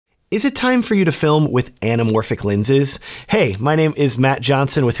Is it time for you to film with anamorphic lenses? Hey, my name is Matt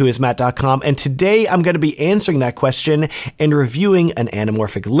Johnson with whoismatt.com, and today I'm going to be answering that question and reviewing an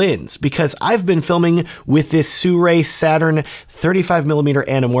anamorphic lens because I've been filming with this Sirui Saturn 35mm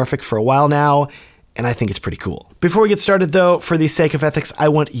anamorphic for a while now, and I think it's pretty cool. Before we get started though, for the sake of ethics, I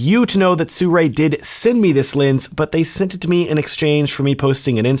want you to know that Sirui did send me this lens, but they sent it to me in exchange for me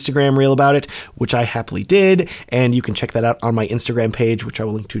posting an Instagram reel about it, which I happily did, and you can check that out on my Instagram page, which I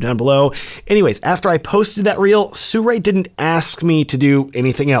will link to down below. Anyways, after I posted that reel, Sirui didn't ask me to do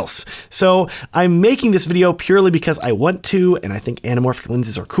anything else. So I'm making this video purely because I want to, and I think anamorphic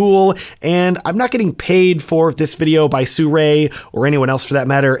lenses are cool, and I'm not getting paid for this video by Sirui or anyone else for that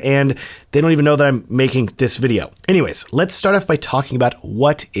matter, and they don't even know that I'm making this video. Anyways, let's start off by talking about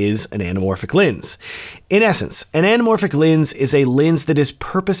what is an anamorphic lens. In essence, an anamorphic lens is a lens that is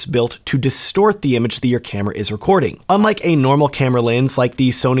purpose-built to distort the image that your camera is recording. Unlike a normal camera lens like the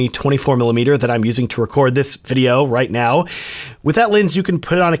Sony 24mm that I'm using to record this video right now, with that lens you can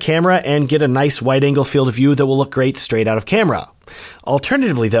put it on a camera and get a nice wide-angle field of view that will look great straight out of camera.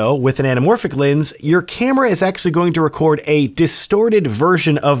 Alternatively though, with an anamorphic lens, your camera is actually going to record a distorted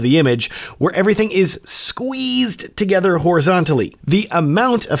version of the image where everything is squeezed together horizontally. The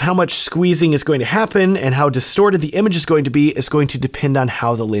amount of how much squeezing is going to happen and how distorted the image is going to depend on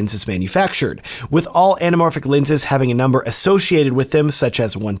how the lens is manufactured, with all anamorphic lenses having a number associated with them such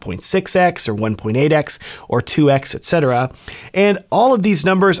as 1.6x or 1.8x or 2x, etc. And all of these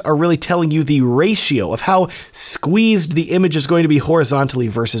numbers are really telling you the ratio of how squeezed the image is going to be horizontally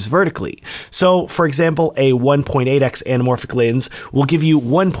versus vertically. So, for example, a 1.8x anamorphic lens will give you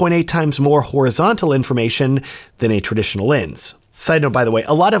 1.8 times more horizontal information than a traditional lens. Side note, by the way,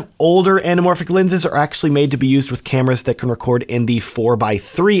 a lot of older anamorphic lenses are actually made to be used with cameras that can record in the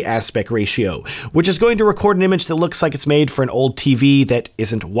 4:3 aspect ratio, which is going to record an image that looks like it's made for an old TV that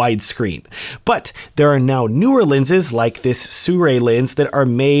isn't widescreen. But there are now newer lenses like this Sirui lens that are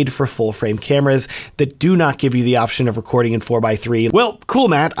made for full-frame cameras that do not give you the option of recording in 4:3. Well, cool,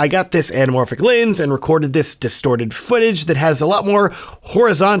 Matt, I got this anamorphic lens and recorded this distorted footage that has a lot more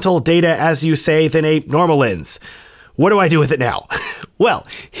horizontal data, as you say, than a normal lens. What do I do with it now? Well,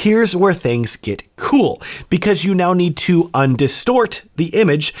 here's where things get cool, because you now need to undistort the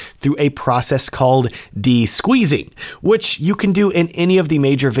image through a process called de-squeezing, which you can do in any of the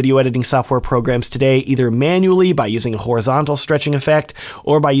major video editing software programs today, either manually by using a horizontal stretching effect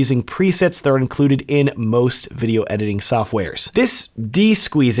or by using presets that are included in most video editing softwares. This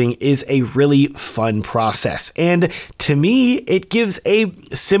de-squeezing is a really fun process, and to me, it gives a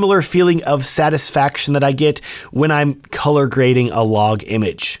similar feeling of satisfaction that I get when I'm color grading a log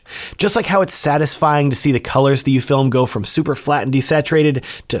image. Just like how it's satisfying to see the colors that you film go from super flat and desaturated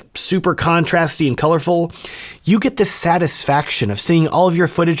to super contrasty and colorful, you get the satisfaction of seeing all of your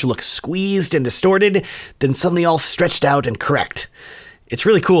footage look squeezed and distorted, then suddenly all stretched out and correct. It's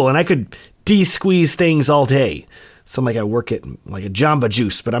really cool, and I could de-squeeze things all day. Sound like I work at like a Jamba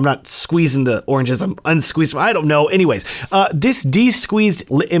Juice, but I'm not squeezing the oranges, I'm unsqueezing them. I don't know. Anyways, this de-squeezed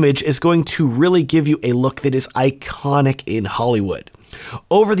image is going to really give you a look that is iconic in Hollywood.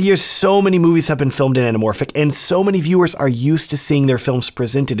 Over the years, so many movies have been filmed in anamorphic, and so many viewers are used to seeing their films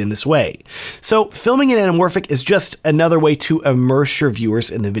presented in this way. So filming in anamorphic is just another way to immerse your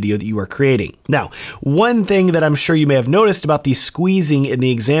viewers in the video that you are creating. Now, one thing that I'm sure you may have noticed about the squeezing in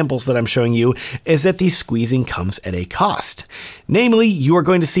the examples that I'm showing you is that the squeezing comes at a cost. Namely, you are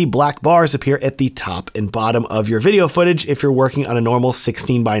going to see black bars appear at the top and bottom of your video footage if you're working on a normal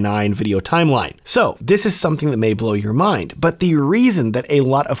 16:9 video timeline. So this is something that may blow your mind, but the reason that a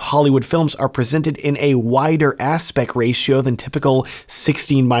lot of Hollywood films are presented in a wider aspect ratio than typical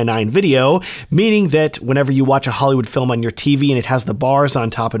 16:9 video, meaning that whenever you watch a Hollywood film on your TV and it has the bars on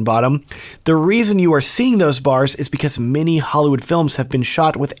top and bottom, the reason you are seeing those bars is because many Hollywood films have been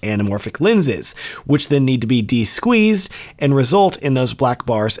shot with anamorphic lenses, which then need to be de-squeezed and result in those black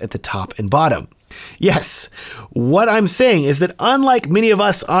bars at the top and bottom. Yes, what I'm saying is that unlike many of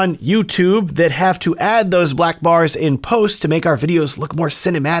us on YouTube that have to add those black bars in post to make our videos look more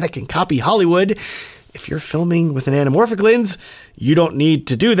cinematic and copy Hollywood, if you're filming with an anamorphic lens, you don't need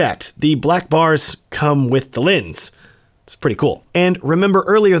to do that. The black bars come with the lens. It's pretty cool. And remember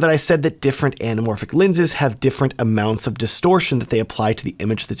earlier that I said that different anamorphic lenses have different amounts of distortion that they apply to the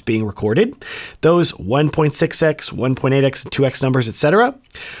image that's being recorded. Those 1.6x, 1.8x, and 2x numbers, etc.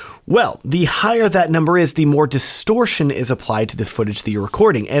 Well, the higher that number is, the more distortion is applied to the footage that you're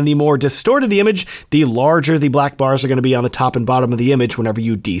recording, and the more distorted the image, the larger the black bars are going to be on the top and bottom of the image whenever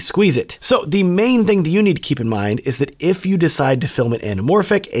you de-squeeze it. So the main thing that you need to keep in mind is that if you decide to film it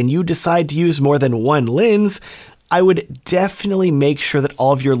anamorphic and you decide to use more than one lens, I would definitely make sure that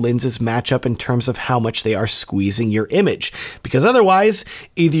all of your lenses match up in terms of how much they are squeezing your image, because otherwise,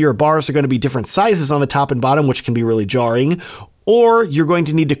 either your bars are going to be different sizes on the top and bottom, which can be really jarring, or you're going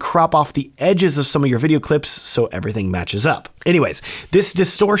to need to crop off the edges of some of your video clips so everything matches up. Anyways, this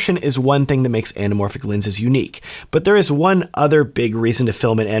distortion is one thing that makes anamorphic lenses unique, but there is one other big reason to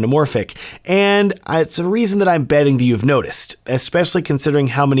film in anamorphic, and it's a reason that I'm betting that you've noticed, especially considering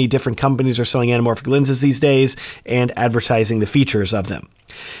how many different companies are selling anamorphic lenses these days and advertising the features of them.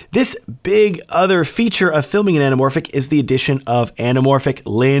 This big other feature of filming in anamorphic is the addition of anamorphic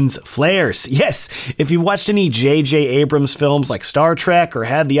lens flares. Yes, if you've watched any J.J. Abrams films like Star Trek or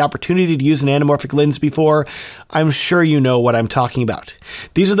had the opportunity to use an anamorphic lens before, I'm sure you know what I'm talking about.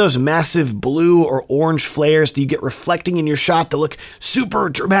 These are those massive blue or orange flares that you get reflecting in your shot that look super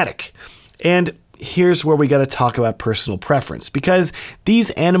dramatic. And here's where we got to talk about personal preference, because these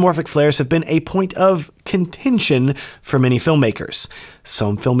anamorphic flares have been a point of contention for many filmmakers.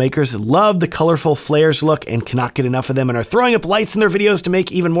 Some filmmakers love the colorful flares look and cannot get enough of them and are throwing up lights in their videos to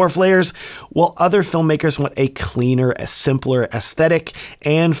make even more flares, while other filmmakers want a cleaner, a simpler aesthetic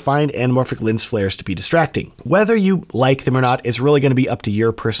and find anamorphic lens flares to be distracting. Whether you like them or not is really going to be up to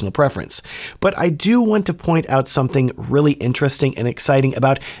your personal preference. But I do want to point out something really interesting and exciting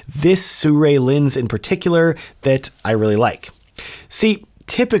about this Sirui lens in particular that I really like. See,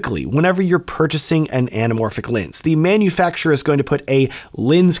 typically, whenever you're purchasing an anamorphic lens, the manufacturer is going to put a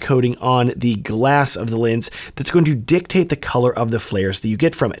lens coating on the glass of the lens that's going to dictate the color of the flares that you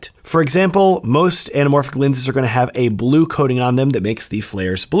get from it. For example, most anamorphic lenses are going to have a blue coating on them that makes the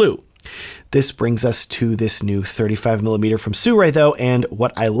flares blue. This brings us to this new 35mm from Sirui though, and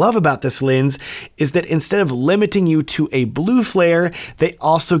what I love about this lens is that instead of limiting you to a blue flare, they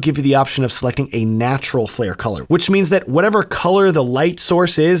also give you the option of selecting a natural flare color, which means that whatever color the light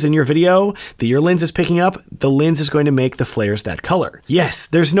source is in your video that your lens is picking up, the lens is going to make the flares that color. Yes,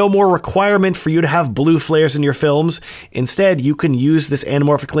 there's no more requirement for you to have blue flares in your films. Instead, you can use this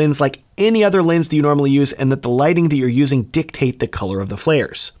anamorphic lens like any other lens that you normally use, and that the lighting that you're using dictate the color of the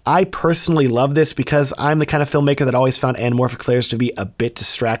flares. I personally love this because I'm the kind of filmmaker that always found anamorphic flares to be a bit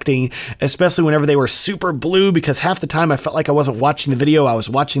distracting, especially whenever they were super blue, because half the time I felt like I wasn't watching the video, I was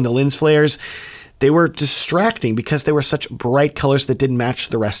watching the lens flares. They were distracting because they were such bright colors that didn't match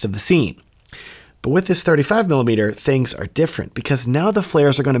the rest of the scene. But with this 35mm, things are different because now the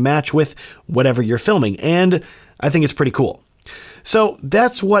flares are going to match with whatever you're filming, and I think it's pretty cool. So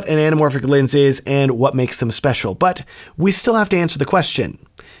that's what an anamorphic lens is and what makes them special, but we still have to answer the question,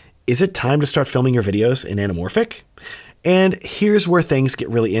 is it time to start filming your videos in anamorphic? And here's where things get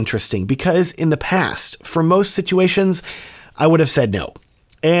really interesting, because in the past, for most situations, I would have said no.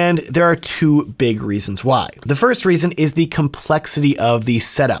 And there are two big reasons why. The first reason is the complexity of the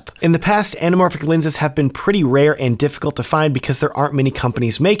setup. In the past, anamorphic lenses have been pretty rare and difficult to find because there aren't many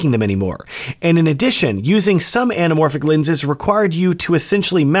companies making them anymore. And in addition, using some anamorphic lenses required you to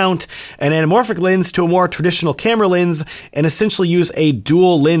essentially mount an anamorphic lens to a more traditional camera lens and essentially use a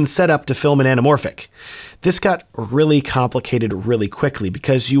dual lens setup to film an anamorphic. This got really complicated really quickly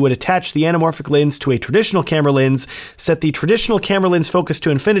because you would attach the anamorphic lens to a traditional camera lens, set the traditional camera lens focus to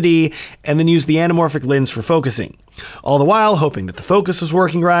infinity, and then use the anamorphic lens for focusing. All the while hoping that the focus was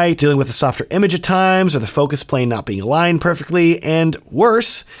working right, dealing with a softer image at times, or the focus plane not being aligned perfectly, and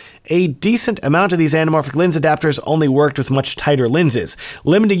worse, a decent amount of these anamorphic lens adapters only worked with much tighter lenses,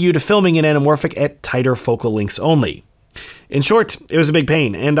 limiting you to filming in anamorphic at tighter focal lengths only. In short, it was a big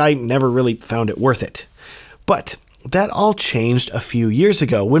pain, and I never really found it worth it. But that all changed a few years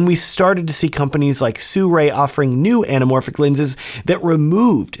ago when we started to see companies like Sirui offering new anamorphic lenses that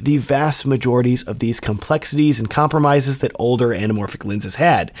removed the vast majorities of these complexities and compromises that older anamorphic lenses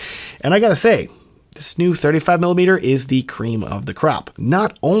had. And I gotta say, this new 35mm is the cream of the crop.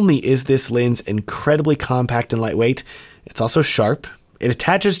 Not only is this lens incredibly compact and lightweight, it's also sharp. It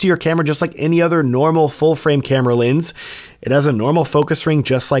attaches to your camera just like any other normal full-frame camera lens. It has a normal focus ring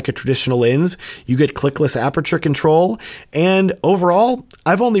just like a traditional lens. You get clickless aperture control, and overall,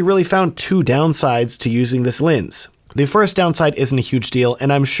 I've only really found two downsides to using this lens. The first downside isn't a huge deal,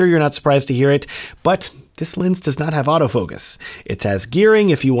 and I'm sure you're not surprised to hear it, but this lens does not have autofocus. It has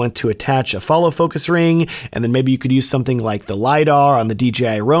gearing if you want to attach a follow focus ring, and then maybe you could use something like the LiDAR on the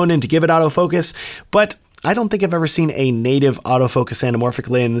DJI Ronin to give it autofocus, but I don't think I've ever seen a native autofocus anamorphic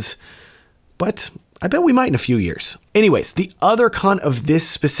lens, but I bet we might in a few years. Anyways, the other con of this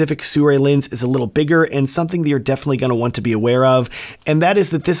specific Sirui lens is a little bigger and something that you're definitely going to want to be aware of, and that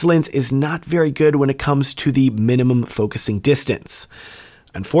is that this lens is not very good when it comes to the minimum focusing distance.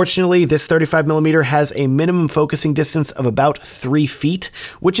 Unfortunately, this 35mm has a minimum focusing distance of about 3 feet,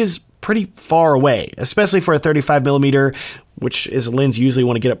 which is pretty far away, especially for a 35mm, which is a lens you usually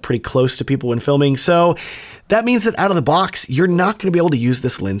want to get up pretty close to people when filming. So that means that out of the box, you're not going to be able to use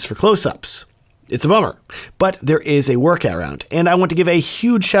this lens for close-ups. It's a bummer, but there is a workaround. And I want to give a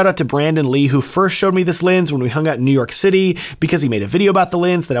huge shout out to Brandon Lee, who first showed me this lens when we hung out in New York City, because he made a video about the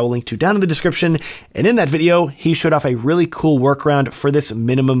lens that I will link to down in the description. And in that video, he showed off a really cool workaround for this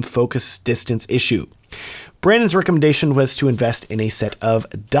minimum focus distance issue. Brandon's recommendation was to invest in a set of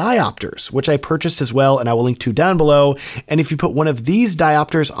diopters, which I purchased as well, and I will link to down below. And if you put one of these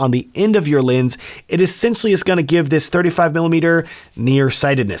diopters on the end of your lens, it essentially is going to give this 35mm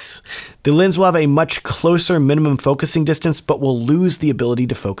nearsightedness. The lens will have a much closer minimum focusing distance, but will lose the ability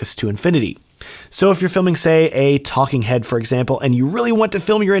to focus to infinity. So if you're filming, say, a talking head, for example, and you really want to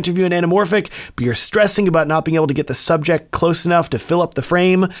film your interview in anamorphic, but you're stressing about not being able to get the subject close enough to fill up the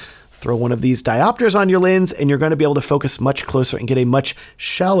frame, throw one of these diopters on your lens and you're going to be able to focus much closer and get a much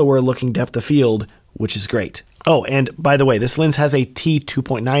shallower looking depth of field, which is great. Oh, and by the way, this lens has a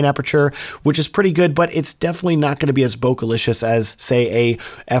t2.9 aperture, which is pretty good, but it's definitely not going to be as bokeh-licious as, say, a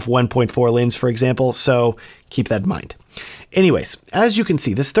f1.4 lens, for example, so keep that in mind. Anyways, as you can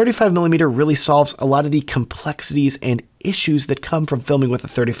see, this 35mm really solves a lot of the complexities and issues that come from filming with a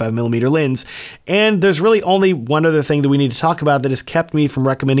 35mm lens, and there's really only one other thing that we need to talk about that has kept me from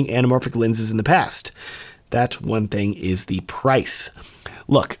recommending anamorphic lenses in the past. That one thing is the price.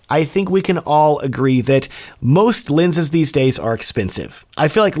 Look, I think we can all agree that most lenses these days are expensive. I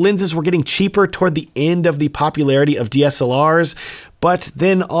feel like lenses were getting cheaper toward the end of the popularity of DSLRs, but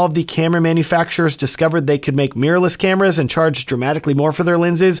then all of the camera manufacturers discovered they could make mirrorless cameras and charge dramatically more for their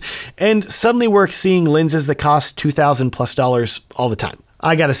lenses, and suddenly we're seeing lenses that cost $2,000+ all the time.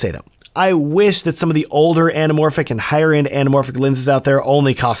 I gotta say though, I wish that some of the older anamorphic and higher end anamorphic lenses out there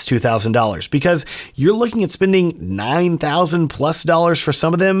only cost $2,000, because you're looking at spending $9,000+ for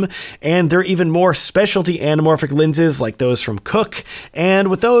some of them, and they're even more specialty anamorphic lenses like those from Cooke, and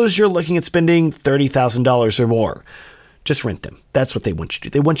with those you're looking at spending $30,000 or more. Just rent them. That's what they want you to do.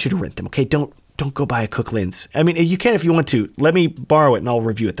 They want you to rent them, okay? Don't go buy a Cooke lens. I mean, you can if you want to. Let me borrow it and I'll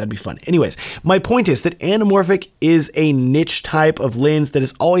review it. That'd be fun. Anyways, my point is that anamorphic is a niche type of lens that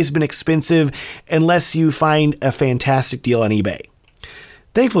has always been expensive unless you find a fantastic deal on eBay.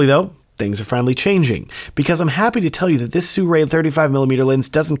 Thankfully, though, things are finally changing, because I'm happy to tell you that this Sirui 35mm lens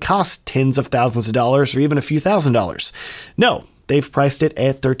doesn't cost tens of thousands of dollars or even a few $1,000s. No, they've priced it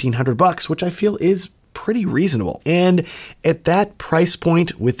at $1,300, which I feel is pretty reasonable. And at that price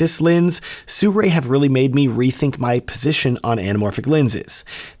point with this lens, Sirui have really made me rethink my position on anamorphic lenses.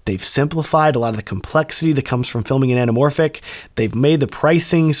 They've simplified a lot of the complexity that comes from filming in anamorphic. They've made the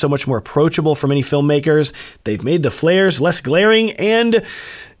pricing so much more approachable for many filmmakers. They've made the flares less glaring, and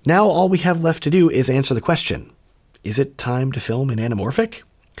now all we have left to do is answer the question, is it time to film in anamorphic?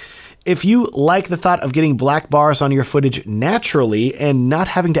 If you like the thought of getting black bars on your footage naturally and not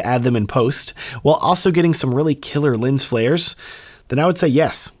having to add them in post, while also getting some really killer lens flares, then I would say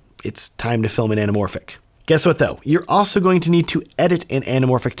yes, it's time to film in anamorphic. Guess what though? You're also going to need to edit in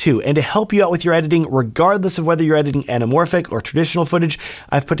anamorphic too, and to help you out with your editing, regardless of whether you're editing anamorphic or traditional footage,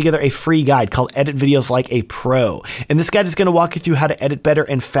 I've put together a free guide called Edit Videos Like a Pro. And this guide is going to walk you through how to edit better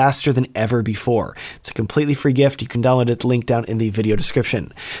and faster than ever before. It's a completely free gift. You can download it, link down in the video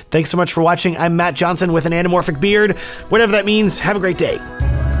description. Thanks so much for watching. I'm Matt Johnson with an anamorphic beard. Whatever that means, have a great day.